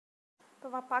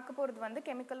இப்போ பார்க்க போகிறது வந்து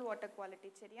கெமிக்கல் வாட்டர் குவாலிட்டி.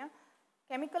 சரியா?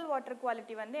 கெமிக்கல் வாட்டர்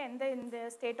குவாலிட்டி வந்து இந்த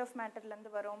ஸ்டேட் ஆஃப்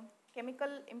மேட்டர்லேருந்து வரும்.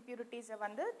 கெமிக்கல் இம்ப்யூரிட்டிஸை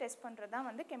வந்து டெஸ்ட் பண்ணுறது தான்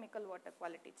வந்து கெமிக்கல் வாட்டர்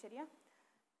குவாலிட்டி. சரியா?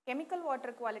 கெமிக்கல்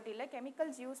வாட்டர் குவாலிட்டியில்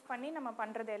கெமிக்கல்ஸ் யூஸ் பண்ணி நம்ம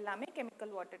பண்ணுறது எல்லாமே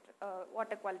கெமிக்கல்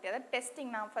வாட்டர் குவாலிட்டி. அதாவது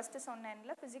டெஸ்டிங் நான் ஃபஸ்ட்டு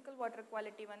சொன்னேன்ல, ஃபிசிக்கல் வாட்டர்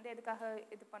குவாலிட்டி வந்து எதுக்காக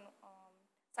இது பண்ணுவோம்,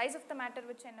 சைஸ் ஆஃப் த மேட்டர்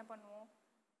வச்சு என்ன பண்ணுவோம்,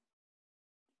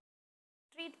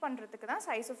 ட்ரீட் பண்ணுறதுக்கு தான்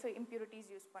சைஸ் ஆஃப் இம்ப்யூரிட்டிஸ்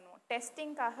யூஸ் பண்ணுவோம்.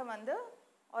 டெஸ்டிங்காக வந்து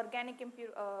organic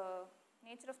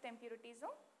nature of the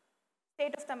இம்ப்யூரிட்டிஸும்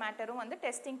state of the மேட்டரும் வந்து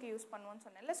டெஸ்டிங்க்கு யூஸ் பண்ணுவோன்னு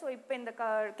சொன்னேன்ல. ஸோ இப்போ இந்த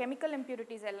கெமிக்கல்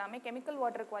இம்ப்யூரிட்டிஸ் எல்லாமே கெமிக்கல்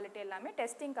வாட்டர் குவாலிட்டி எல்லாமே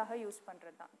டெஸ்டிங்காக யூஸ்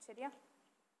பண்ணுறது தான். சரியா?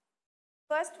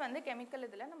 ஃபர்ஸ்ட் வந்து கெமிக்கல்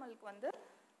இதில் நம்மளுக்கு வந்து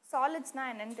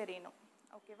சாலிட்ஸ்னால் என்னன்னு தெரியணும்.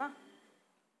 ஓகேவா?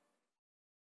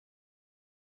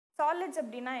 சாலிட்ஸ்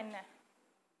அப்படின்னா என்ன?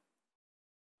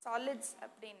 சாலிட்ஸ்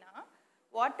அப்படின்னா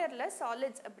வாட்டரில்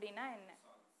சாலிட்ஸ் அப்படின்னா என்ன?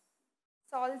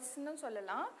 சால்ட்ஸ்னு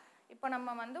சொல்லலாம். இப்போ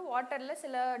நம்ம வந்து வாட்டரில்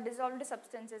சில டிசால்வ்டு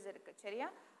சப்ஸ்டன்சஸ் இருக்குது. சரியா?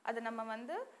 அதை நம்ம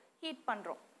வந்து ஹீட்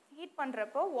பண்ணுறோம். ஹீட்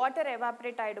பண்ணுறப்போ வாட்டர்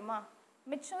எவாப்ரேட் ஆகிடுமா,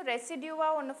 மிச்சம்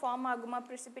ரெசிடியூவாக ஒன்று ஃபார்ம் ஆகுமா,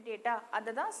 ப்ரிசிபிடேட்டாக,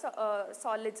 அதை தான்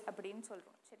சாலிட்ஸ் அப்படின்னு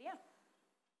சொல்கிறோம். சரியா?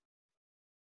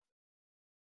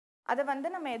 அதை வந்து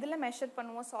நம்ம எதில் மெஷர்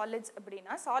பண்ணுவோம் சாலிட்ஸ்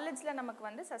அப்படின்னா, சாலிட்ஸில் நமக்கு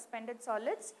வந்து suspended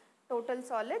solids, total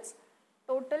solids,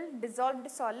 total dissolved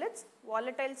solids,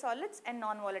 volatile solids and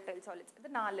நான் வாலடைல் சாலிட்ஸ், இது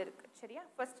 4 இருக்குது. சரியா?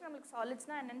 ஃபர்ஸ்ட் நம்மளுக்கு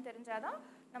சாலிட்ஸ்னால் என்னென்னு தெரிஞ்சாதான்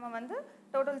நம்ம வந்து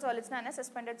டோட்டல் சாலிட்ஸ்னால் என்ன,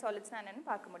 சஸ்பெண்டட் சாலிட்ஸ்னால் என்னென்னு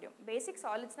பார்க்க முடியும். பேசிக்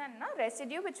சாலிட்ஸ்னால் என்னன்னா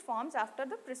residue which forms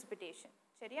after the precipitation.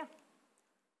 சரியா?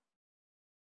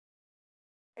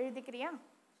 எழுதிக்கிறியா?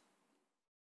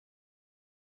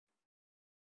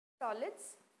 Solids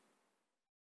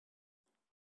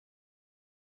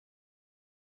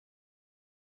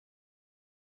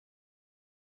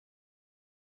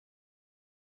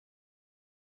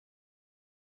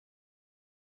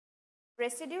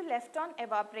residue left on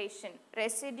evaporation.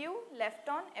 Residue left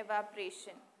on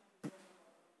evaporation.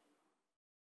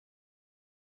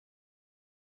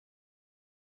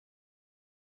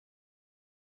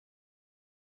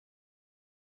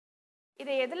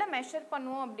 இதை எதில் மெஷர்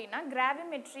பண்ணுவோம் அப்படின்னா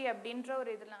கிராவிமெட்ரி அப்படின்ற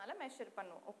ஒரு இதனால மெஷர்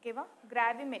பண்ணுவோம். ஓகேவா?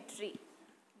 கிராவிமெட்ரி.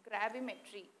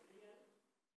 கிராவிமெட்ரி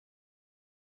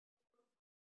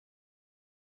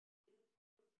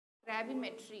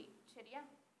கிராவிமெட்ரி. சரியா?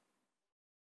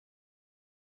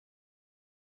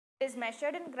 is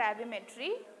measured in gravimetry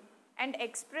and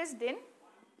expressed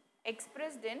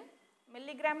in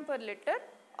milligram per liter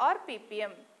or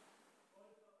ppm.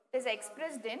 It is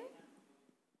expressed in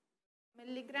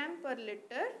milligram per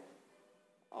liter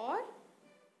or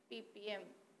ppm.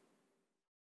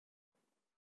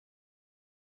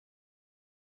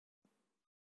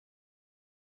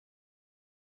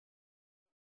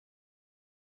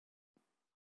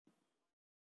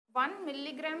 One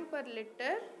milligram per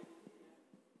liter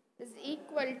is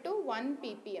equal to 1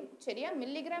 ppm. சரியா?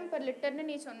 Milligram per லிட்டர்னு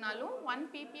நீ சொன்னாலும் 1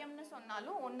 ppmனு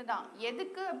சொன்னாலும் ஒன்று தான்.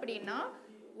 எதுக்கு அப்படின்னா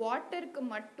வாட்டருக்கு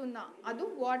மட்டும்தான்.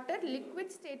 அதுவும் வாட்டர்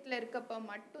லிக்விட் ஸ்டேட்டில் இருக்கப்போ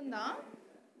மட்டும்தான்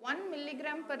 1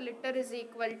 milligram per liter is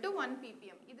equal to 1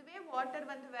 ppm. இதுவே வாட்டர்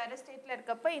வந்து வேறு ஸ்டேட்டில்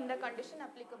இருக்கப்போ இந்த கண்டிஷன்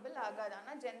அப்ளிகபிள் ஆகாது.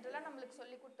 ஆனால் ஜென்ரலாக நம்மளுக்கு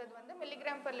சொல்லி கொடுத்தது வந்து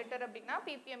மில்லிகிராம் per liter அப்படின்னா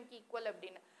ppmக்கு ஈக்குவல்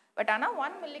அப்படின்னு. பட் ஆனால்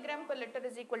 1 milligram per liter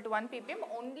is equal to 1 ppm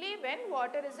only when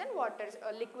water is in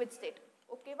liquid state.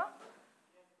 ஓகேவா?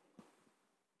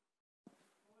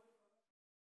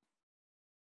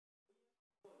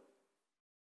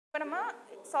 இப்போ நம்ம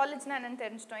சாலிட்ஸ்னா என்னன்னு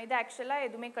தெரிஞ்சிட்டோம். இது ஆக்சுவலாக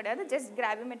எதுவுமே கிடையாது, ஜஸ்ட்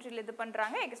கிராவிமெட்ரியில் இது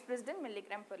பண்ணுறாங்க, expressed in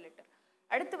milligram per liter.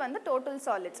 அடுத்து வந்து டோட்டல்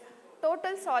சாலிட்ஸ்.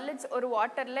 டோட்டல் சாலிட்ஸ் ஒரு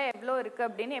வாட்டரில் எவ்வளோ இருக்குது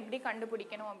அப்படின்னு எப்படி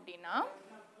கண்டுபிடிக்கணும் அப்படின்னா,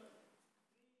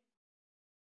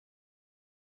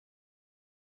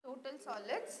 டோட்டல்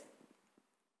சாலிட்ஸ்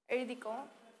எழுதிக்கோ.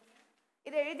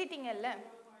 இது எழுதிட்டீங்கல்ல,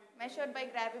 measured by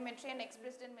gravimetry and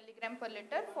expressed in milligram per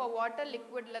liter. For water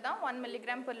liquid la da 1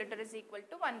 milligram per liter is equal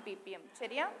to 1 ppm.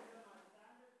 சரியா?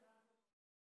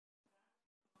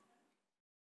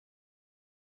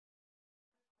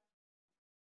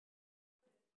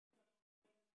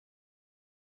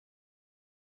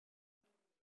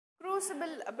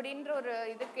 crucible அப்படின்ற ஒரு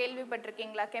இது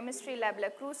கேள்விப்பட்டிருக்கீங்களா? கெமிஸ்ட்ரி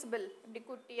லேப்ல crucible இப்படி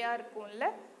குட்டியா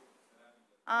இருக்கும்ல,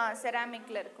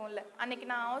 செராமிக்கில் இருக்கும்ல. அன்றைக்கி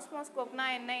நான் ஆஸ்மோஸ்கோப்னா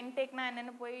என்ன, இன்டேக்னா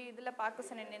என்னென்னு போய் இதில் பார்க்க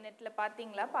சொன்னேன், நெட்டில்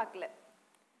பார்த்தீங்களா? பார்க்கல.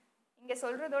 இங்கே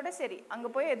சொல்கிறதோட சரி, அங்கே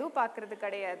போய் எதுவும் பார்க்குறது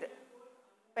கிடையாது.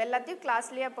 இப்போ எல்லாத்தையும்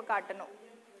கிளாஸ்லேயே அப்போ காட்டணும்.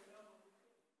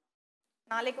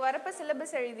 நாளைக்கு வரப்போ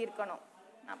சிலபஸ் எழுதியிருக்கணும்,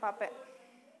 நான் பார்ப்பேன்.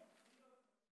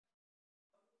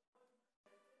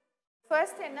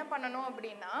 ஃபர்ஸ்ட் என்ன பண்ணணும்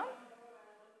அப்படின்னா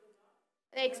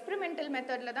எக்ஸ்பெரிமெண்டல்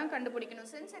மெத்தடில் தான் கண்டுபிடிக்கணும்.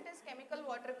 Since it is chemical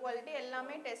water quality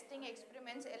எல்லாமே டெஸ்டிங்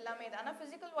எக்ஸ்பெரிமெண்ட்ஸ் எல்லாமே தான். ஆனால்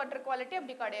ஃபிசிக்கல் வாட்டர் குவாலிட்டி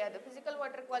அப்படி கிடையாது. ஃபிசிக்கல்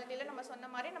வாட்டர் குவாலிட்டியில் நம்ம சொன்ன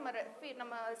மாதிரி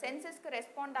நம்ம சென்சஸ்க்கு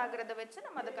ரெஸ்பாண்ட் ஆகிறத வச்சு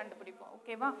நம்ம அதை கண்டுபிடிப்போம்.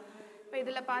 ஓகேவா? இப்போ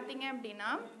இதில் பார்த்தீங்க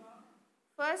அப்படின்னா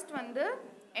ஃபர்ஸ்ட் வந்து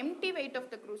empty weight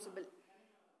of the crucible.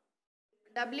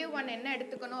 W1 என்ன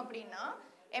எடுத்துக்கணும் அப்படின்னா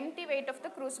empty weight of the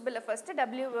க்ரூசிபிளை first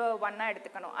W1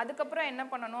 எடுத்துக்கணும். அதுக்கப்புறம் என்ன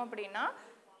பண்ணணும் அப்படின்னா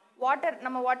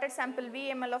நம்ம water sample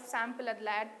VML of sample அதில்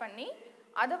ஆட் பண்ணி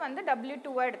அதை வந்து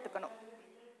W2 எடுத்துக்கணும்.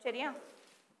 சரியா?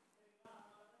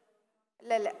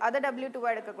 இல்லை அதை W2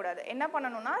 எடுக்கக்கூடாது. என்ன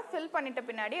பண்ணணும்னா ஃபில் பண்ணிட்ட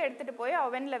பின்னாடி எடுத்துகிட்டு போய்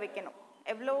அவனில் வைக்கணும்.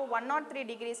 எவ்வளோ 103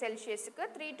 டிகிரி செல்சியஸுக்கு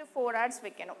 3 to 4 hours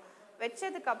வைக்கணும்.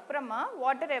 வச்சதுக்கப்புறமா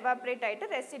வாட்டர் எவாப்ரேட்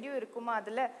ஆகிட்டு ரெசிடியூ இருக்குமா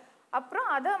அதில், அப்புறம்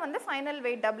அதை வந்து ஃபைனல்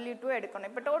வெயிட் W2 எடுக்கணும்.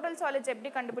 இப்போ டோட்டல் சாலிட்ஸ் எப்படி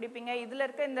கண்டுபிடிப்பீங்க? இதில்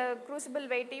இருக்க இந்த க்ரூசிபிள்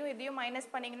வெயிட்டையும் இதையும் மைனஸ்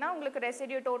பண்ணிங்கன்னா உங்களுக்கு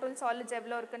ரெசிடியூ டோட்டல் சாலிட்ஸ்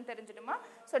எவ்வளோ இருக்குன்னு தெரிஞ்சிடுமா?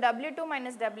 So W2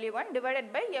 minus W1 divided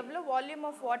by எவ்வளோ வால்யூம்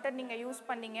ஆஃப் வாட்டர் நீங்கள் யூஸ்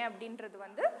பண்ணீங்க அப்படின்றது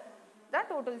வந்து தான்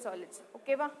டோட்டல் சாலிட்ஸ்.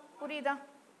 ஓகேவா? புரியுதா?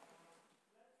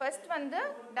 ஃபர்ஸ்ட் வந்து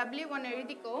W1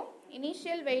 எழுதிக்கோ.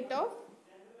 Initial weight of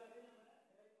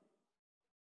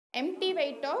empty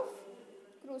weight of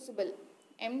crucible.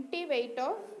 Empty weight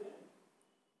of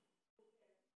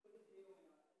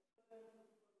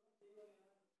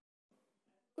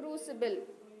crucible.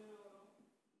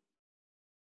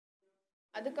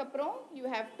 அதுக்கப்புறம் you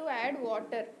have to add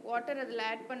water. water அதில்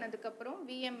ஆட் பண்ணதுக்கப்புறம்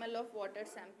VML of water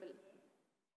sample.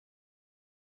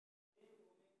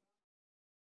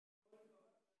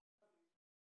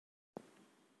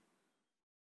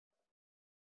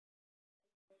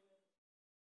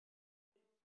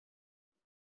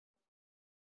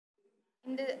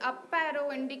 இந்த up arrow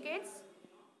indicates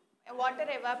water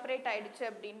evaporate ஆயிடுச்சு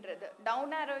அப்படின்றது.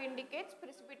 Down ஆரோ indicates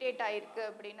precipitate ஆயிருக்கு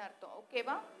அப்படின்னு அர்த்தம்.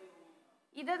 ஓகேவா?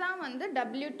 இதை தான் வந்து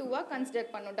W2 கன்சிடர்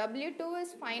பண்ணும். W2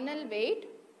 is final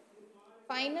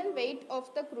weight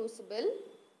of the crucible.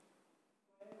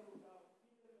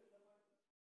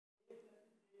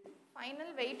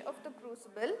 Final weight of the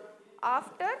crucible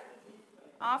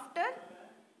after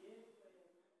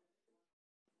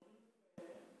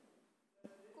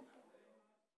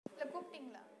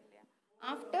கூப்பிட்டீங்களா?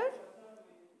 After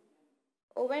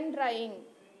oven drying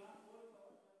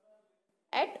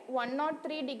at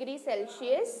 103 degrees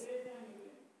Celsius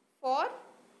for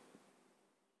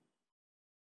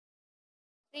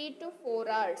 3 to 4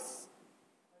 hours.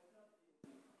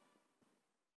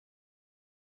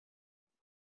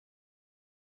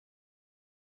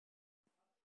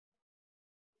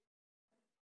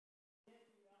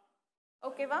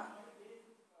 ஓகேவா?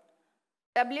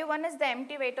 W1 is the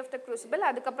empty weight of the crucible.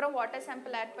 அதுக்கப்புறம் water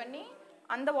sample add பண்ணி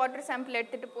அந்த water sample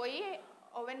எடுத்துகிட்டு போய்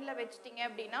ஓவனில் வச்சிட்டிங்க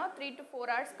அப்படின்னா 3 to 4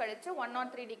 hours கழிச்சு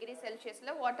 103 degree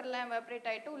செல்சியஸில் வாட்டர்லாம் எவாப்ரேட்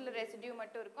ஆகிட்டு உள்ள ரெசிடியூ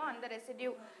மட்டும் இருக்கும். அந்த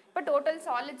ரெசிடியூ இப்போ டோட்டல்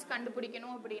சாலிட்ஸ்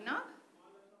கண்டுபிடிக்கணும் அப்படின்னா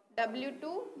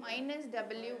W2 minus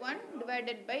W1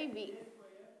 divided by V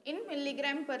in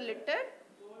milligram per liter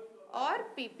or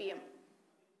ppm.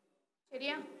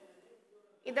 சரியா?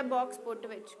 இதை பாக்ஸ் போட்டு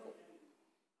வச்சுக்கோ.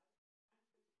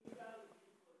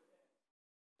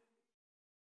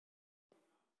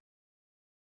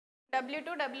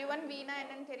 W2 W1 V னா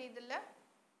என்னன்னு தெரியுதுல்ல?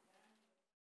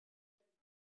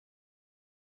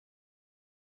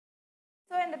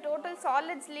 ஸோ இந்த டோட்டல்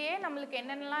சாலிட்ஸ்லேயே நம்மளுக்கு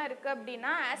என்னென்னலாம் இருக்குது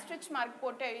அப்படின்னா ஆஸ்ட்ரிச் மார்க்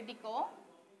போட்டு எழுதிக்கோ.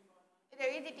 இது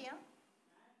எழுதிட்டியா?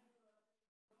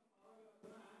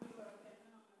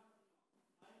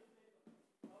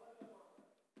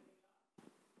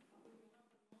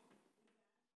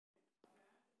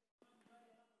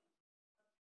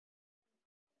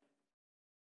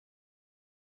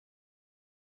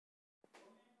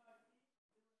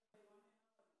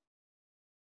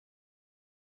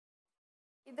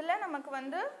 இதில் நமக்கு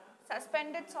வந்து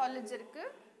சஸ்பெண்டட் சாலிட்ஸ் இருக்குது.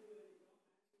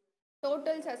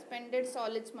 டோட்டல் சஸ்பெண்டட்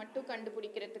சாலிட்ஸ் மட்டும்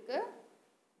கண்டுபிடிக்கிறதுக்கு,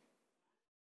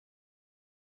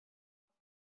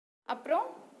 அப்புறம்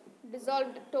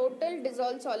டோட்டல்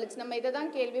டிசால்வ் சாலிட்ஸ் நம்ம இதை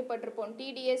தான் கேள்விப்பட்டிருப்போம்.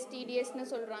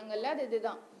 TDSன்னு சொல்கிறாங்கல்ல, அது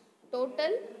இதுதான்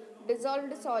total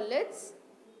dissolved solids,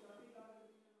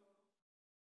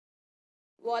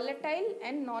 volatile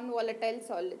and non-volatile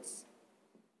solids.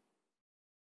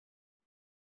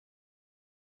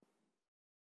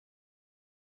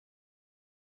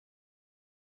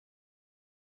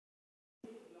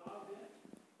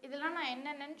 இதெல்லாம் நான்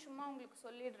என்னென்னு சும்மா உங்களுக்கு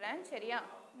சொல்லிடுறேன். சரியா?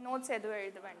 நோட்ஸ் எதுவும்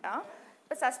எழுத வேண்டாம்.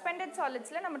 இப்போ சஸ்பெண்டட்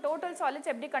சாலிட்ஸில் நம்ம டோட்டல்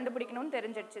சாலிட்ஸ் எப்படி கண்டுபிடிக்கணும்னு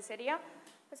தெரிஞ்சிடுச்சு. சரியா?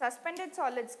 இப்போ சஸ்பெண்டட்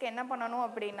சாலிட்ஸ்க்கு என்ன பண்ணணும்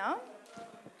அப்படின்னா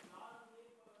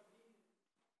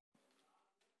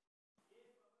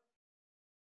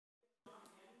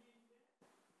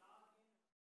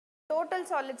டோட்டல்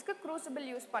சாலிட்ஸ்க்கு க்ரூசிபிள்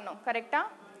யூஸ் பண்ணோம் கரெக்டாக.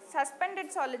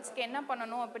 சஸ்பெண்டட் சாலிட்ஸ்க்கு என்ன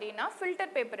பண்ணணும் அப்படின்னா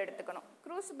ஃபில்டர் பேப்பர் எடுத்துக்கணும்.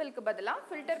 க்ரூசிபிளுக்கு பதிலாக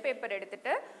ஃபில்டர் பேப்பர்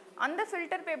எடுத்துட்டு அந்த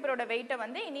ஃபில்டர் பேப்பரோட வெயிட்டை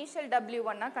வந்து இனிஷியல்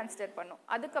W1 கன்சிடர் பண்ணும்.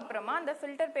 அதுக்கப்புறமா அந்த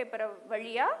ஃபில்டர் பேப்பரை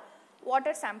வழியாக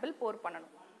வாட்டர் சாம்பிள் போர்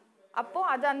பண்ணணும். அப்போது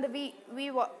அது அந்த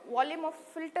வால்யூம் ஆஃப்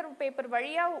ஃபில்டர் பேப்பர்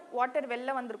வழியாக வாட்டர்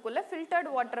வெளில வந்திருக்குள்ள ஃபில்டர்டு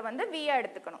வாட்டரை வந்து வியாக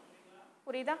எடுத்துக்கணும்.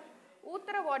 புரியுதா?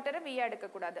 ஊற்றுற வாட்டரை வியாக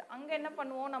எடுக்கக்கூடாது. அங்கே என்ன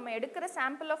பண்ணுவோம், நம்ம எடுக்கிற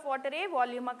சாம்பிள் ஆஃப் வாட்டரே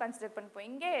வால்யூமாக கன்சிடர் பண்ணிப்போம்.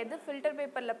 இங்கே எது ஃபில்டர்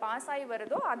பேப்பரில் பாஸ் ஆகி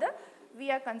வருதோ அதை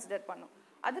வியாக கன்சிடர் பண்ணும்.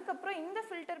 அதுக்கப்புறம் இந்த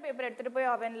ஃபில்டர் பேப்பர் எடுத்துகிட்டு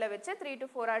போய் அவனில் வச்சு 3 to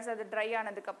 4 hours அது ட்ரை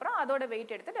ஆனதுக்கப்புறம் அதோட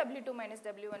வெயிட் எடுத்து W2 -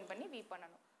 W1 பண்ணி வி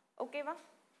பண்ணணும். ஓகேவா?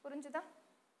 புரிஞ்சுதா?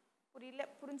 புரியலையா?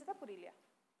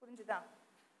 புரிஞ்சுதா?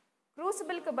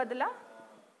 க்ரூசிபிளுக்கு பதிலாக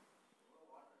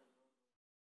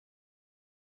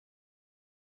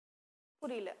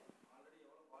புரியல.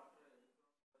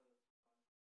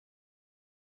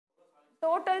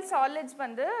 டோட்டல் சாலிட்ஸ்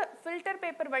வந்து ஃபில்டர்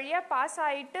பேப்பர் வழியாக பாஸ்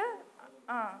ஆகிட்டு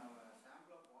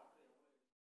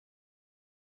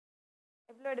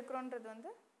எவ்வளோ எடுக்கிறோன்றது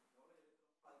வந்து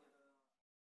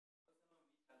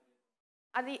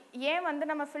அது ஏன் வந்து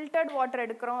நம்ம ஃபில்டர்டு வாட்டர்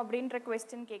எடுக்கிறோம் அப்படின்ற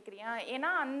கொஸ்டின் கேட்குறியா? ஏன்னா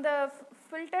அந்த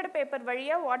ஃபில்டர்டு பேப்பர்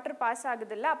வழியாக வாட்டர் பாஸ்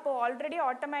ஆகுது இல்லை, அப்போது ஆல்ரெடி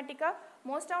ஆட்டோமேட்டிக்காக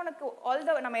மோஸ்ட்டாக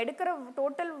உனக்கு நம்ம எடுக்கிற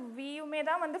டோட்டல் வியூமே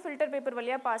தான் வந்து ஃபில்டர் பேப்பர்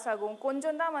வழியாக பாஸ் ஆகும்.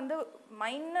 கொஞ்சம் தான் வந்து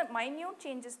மைன்யூட்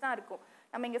சேஞ்சஸ் தான் இருக்கும்.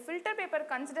 நம்ம இங்கே ஃபில்டர் பேப்பர்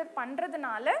கன்சிடர்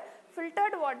பண்ணுறதுனால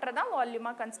ஃபில்டர்டு வாட்டரை தான்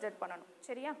வால்யூமாக கன்சிடர் பண்ணணும்.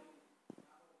 சரியா?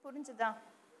 புரிஞ்சுதா?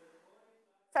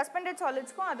 சஸ்பெண்டட்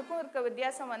சாலிட்ஸ்க்கும் அதுக்கும் இருக்க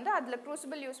வித்தியாசம் வந்து அதில்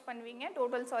க்ரூசிபிள் யூஸ் பண்ணுவீங்க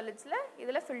டோட்டல் சாலிட்ஸில்,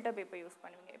 இதில் ஃபில்டர் பேப்பர் யூஸ்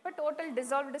பண்ணுவீங்க. இப்போ டோட்டல்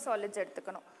டிசால்வ்டு சாலிட்ஸ்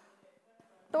எடுத்துக்கணும்.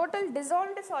 டோட்டல்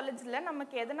டிசால்வ்டு சாலிட்ஸில்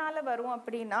நமக்கு எதனால் வரும்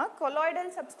அப்படின்னா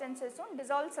கொலாய்டல் சப்ஸ்டன்சஸும்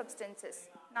டிசால்வ்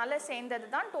சப்ஸ்டன்சஸ்னால சேர்ந்தது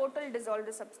தான் டோட்டல்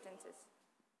டிசால்வ்டு சப்ஸ்டன்சஸ்.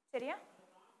 சரியா?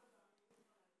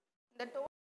 இந்த